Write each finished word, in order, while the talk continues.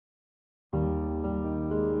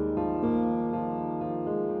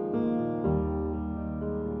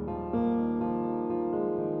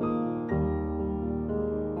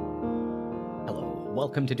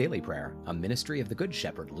Welcome to Daily Prayer, a ministry of the Good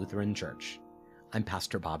Shepherd Lutheran Church. I'm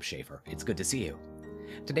Pastor Bob Schaefer. It's good to see you.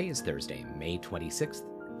 Today is Thursday, May 26th,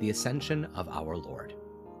 the Ascension of our Lord.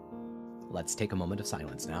 Let's take a moment of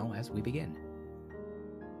silence now as we begin.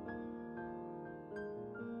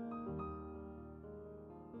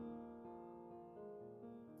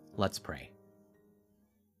 Let's pray.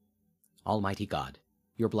 Almighty God,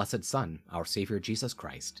 your blessed Son, our Savior Jesus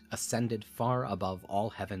Christ, ascended far above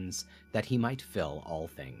all heavens that he might fill all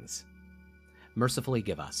things. Mercifully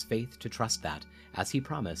give us faith to trust that, as he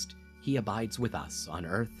promised, he abides with us on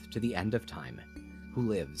earth to the end of time, who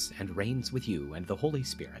lives and reigns with you and the Holy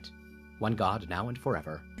Spirit, one God, now and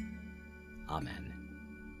forever. Amen.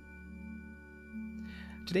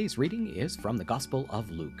 Today's reading is from the Gospel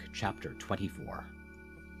of Luke, chapter 24.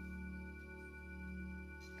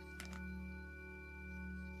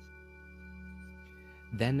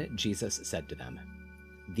 Then Jesus said to them,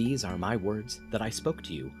 "These are my words that I spoke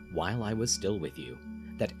to you while I was still with you,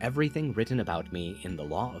 that everything written about me in the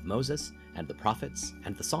law of Moses and the prophets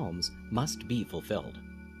and the Psalms must be fulfilled."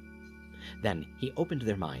 Then he opened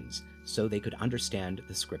their minds so they could understand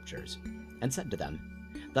the Scriptures, and said to them,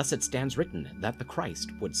 "Thus it stands written that the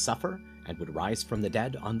Christ would suffer and would rise from the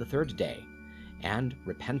dead on the third day, and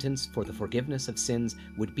repentance for the forgiveness of sins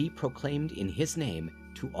would be proclaimed in his name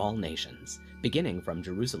to all nations, beginning from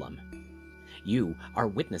Jerusalem. You are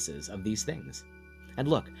witnesses of these things. And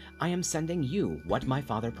look, I am sending you what my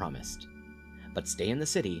Father promised. But stay in the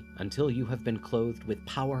city until you have been clothed with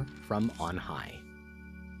power from on high."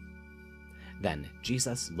 Then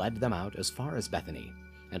Jesus led them out as far as Bethany,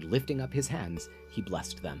 and lifting up his hands, he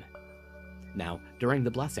blessed them. Now, during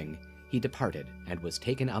the blessing, he departed and was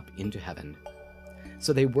taken up into heaven.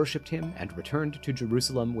 So they worshipped him and returned to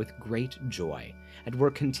Jerusalem with great joy, and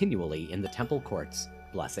were continually in the temple courts,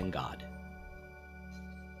 blessing God.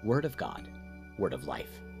 Word of God, word of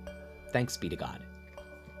life. Thanks be to God.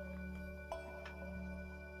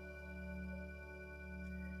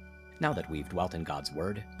 Now that we've dwelt in God's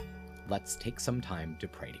word, let's take some time to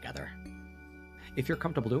pray together. If you're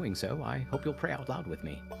comfortable doing so, I hope you'll pray out loud with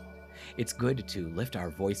me. It's good to lift our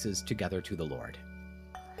voices together to the Lord.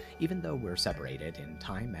 Even though we're separated in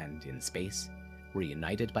time and in space, we're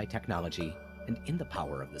united by technology and in the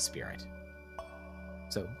power of the Spirit.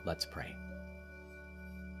 So let's pray.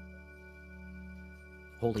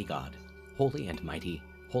 Holy God, holy and mighty,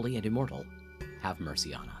 holy and immortal, have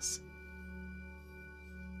mercy on us.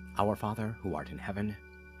 Our Father, who art in heaven,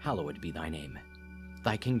 hallowed be thy name.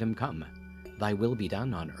 Thy kingdom come, thy will be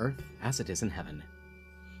done on earth as it is in heaven.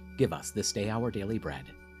 Give us this day our daily bread,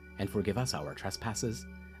 and forgive us our trespasses,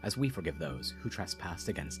 as we forgive those who trespass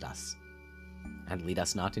against us. And lead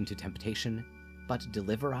us not into temptation, but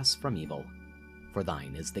deliver us from evil. For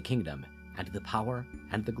thine is the kingdom, and the power,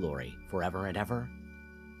 and the glory, forever and ever.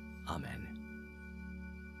 Amen.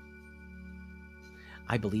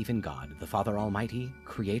 I believe in God, the Father Almighty,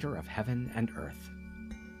 creator of heaven and earth.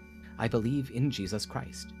 I believe in Jesus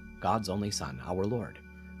Christ, God's only Son, our Lord,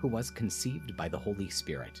 who was conceived by the Holy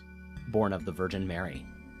Spirit, born of the Virgin Mary,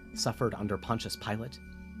 suffered under Pontius Pilate,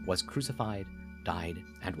 was crucified, died,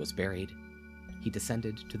 and was buried. He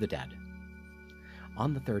descended to the dead.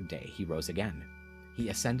 On the third day he rose again. He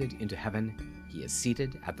ascended into heaven. He is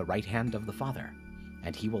seated at the right hand of the Father,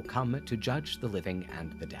 and he will come to judge the living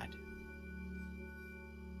and the dead.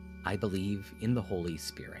 I believe in the Holy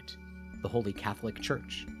Spirit, the Holy Catholic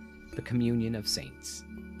Church, the communion of saints,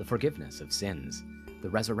 the forgiveness of sins, the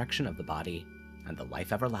resurrection of the body, and the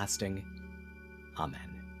life everlasting. Amen.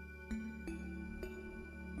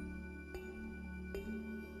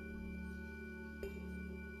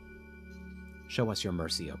 Show us your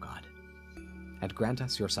mercy, O God, and grant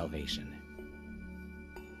us your salvation.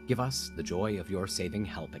 Give us the joy of your saving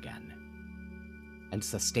help again, and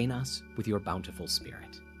sustain us with your bountiful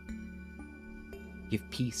Spirit. Give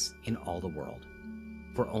peace in all the world,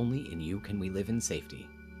 for only in you can we live in safety.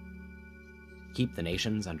 Keep the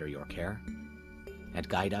nations under your care, and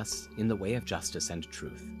guide us in the way of justice and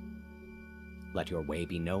truth. Let your way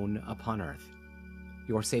be known upon earth,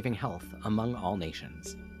 your saving health among all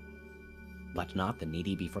nations. Let not the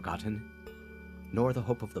needy be forgotten, nor the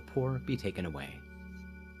hope of the poor be taken away.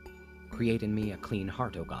 Create in me a clean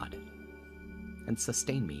heart, O God, and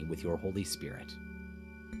sustain me with your Holy Spirit.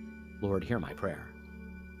 Lord, hear my prayer,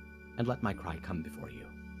 and let my cry come before you.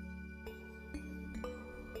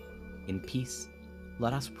 In peace,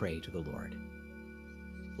 let us pray to the Lord.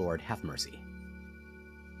 Lord, have mercy.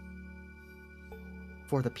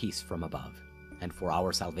 For the peace from above, and for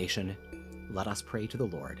our salvation, let us pray to the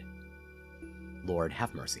Lord. Lord,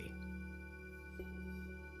 have mercy.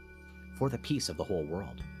 For the peace of the whole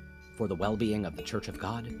world, for the well-being of the Church of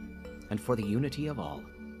God, and for the unity of all,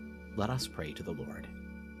 let us pray to the Lord.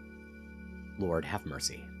 Lord, have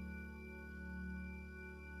mercy.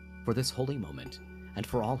 For this holy moment, and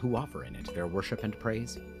for all who offer in it their worship and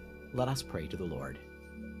praise, let us pray to the Lord.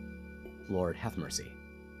 Lord, have mercy.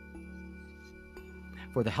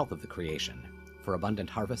 For the health of the creation, for abundant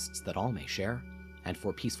harvests that all may share, and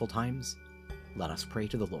for peaceful times, let us pray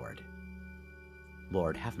to the Lord.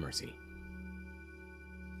 Lord, have mercy.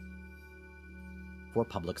 For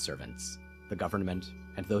public servants, the government,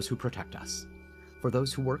 and those who protect us, for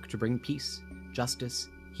those who work to bring peace, justice,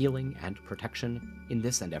 healing, and protection in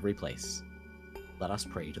this and every place, let us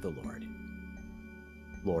pray to the Lord.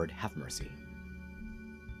 Lord, have mercy.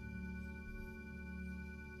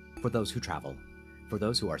 For those who travel, for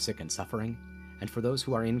those who are sick and suffering, and for those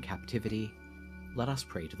who are in captivity, let us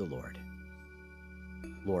pray to the Lord.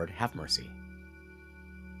 Lord, have mercy.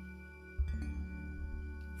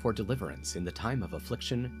 For deliverance in the time of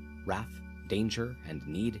affliction, wrath, danger, and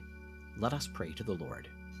need, let us pray to the Lord.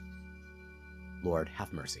 Lord,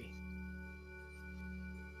 have mercy.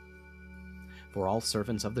 For all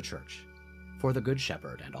servants of the Church, for the Good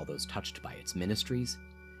Shepherd and all those touched by its ministries,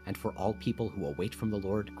 and for all people who await from the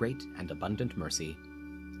Lord great and abundant mercy,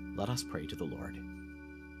 let us pray to the Lord.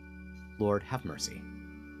 Lord, have mercy.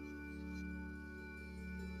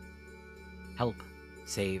 Help,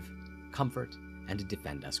 save, comfort, and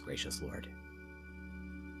defend us, gracious Lord.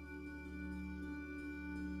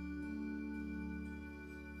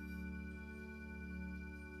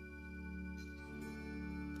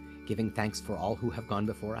 Giving thanks for all who have gone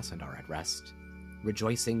before us and are at rest,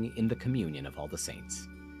 rejoicing in the communion of all the saints,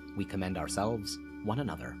 we commend ourselves, one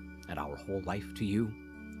another, and our whole life to you,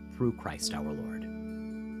 through Christ our Lord.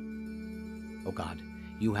 O God,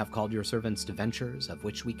 you have called your servants to ventures of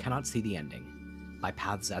which we cannot see the ending, by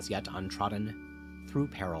paths as yet untrodden, through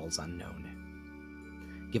perils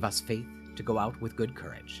unknown. Give us faith to go out with good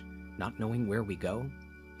courage, not knowing where we go,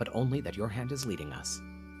 but only that your hand is leading us,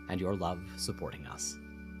 and your love supporting us.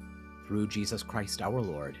 Through Jesus Christ our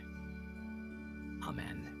Lord.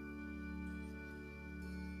 Amen.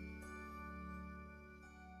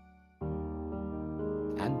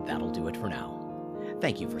 And that'll do it for now.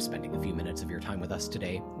 Thank you for spending a few minutes of your time with us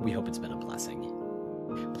today. We hope it's been a blessing.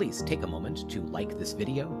 Please take a moment to like this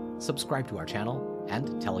video, subscribe to our channel,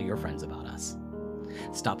 and tell your friends about us.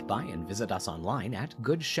 Stop by and visit us online at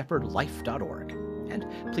goodshepherdlife.org, and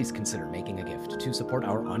please consider making a gift to support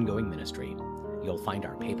our ongoing ministry. You'll find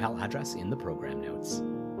our PayPal address in the program notes.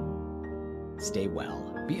 Stay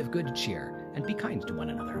well, be of good cheer, and be kind to one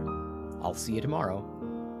another. I'll see you tomorrow.